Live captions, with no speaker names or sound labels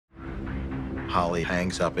Holly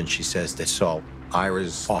hangs up and she says that Saul,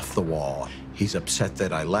 Ira's off the wall. He's upset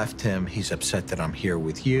that I left him. He's upset that I'm here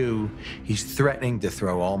with you. He's threatening to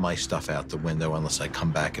throw all my stuff out the window unless I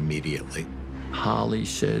come back immediately. Holly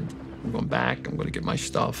said, I'm going back. I'm going to get my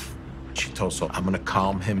stuff. She told Saul, I'm going to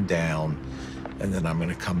calm him down, and then I'm going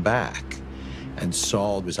to come back. And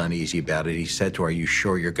Saul was uneasy about it. He said to her, are you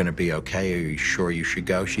sure you're going to be okay? Are you sure you should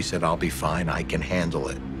go? She said, I'll be fine. I can handle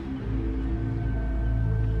it.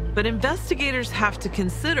 But investigators have to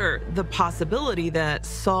consider the possibility that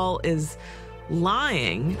Saul is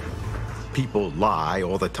lying. People lie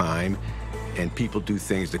all the time, and people do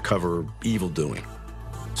things to cover evil doing.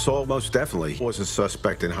 Saul most definitely was a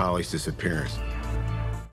suspect in Holly's disappearance.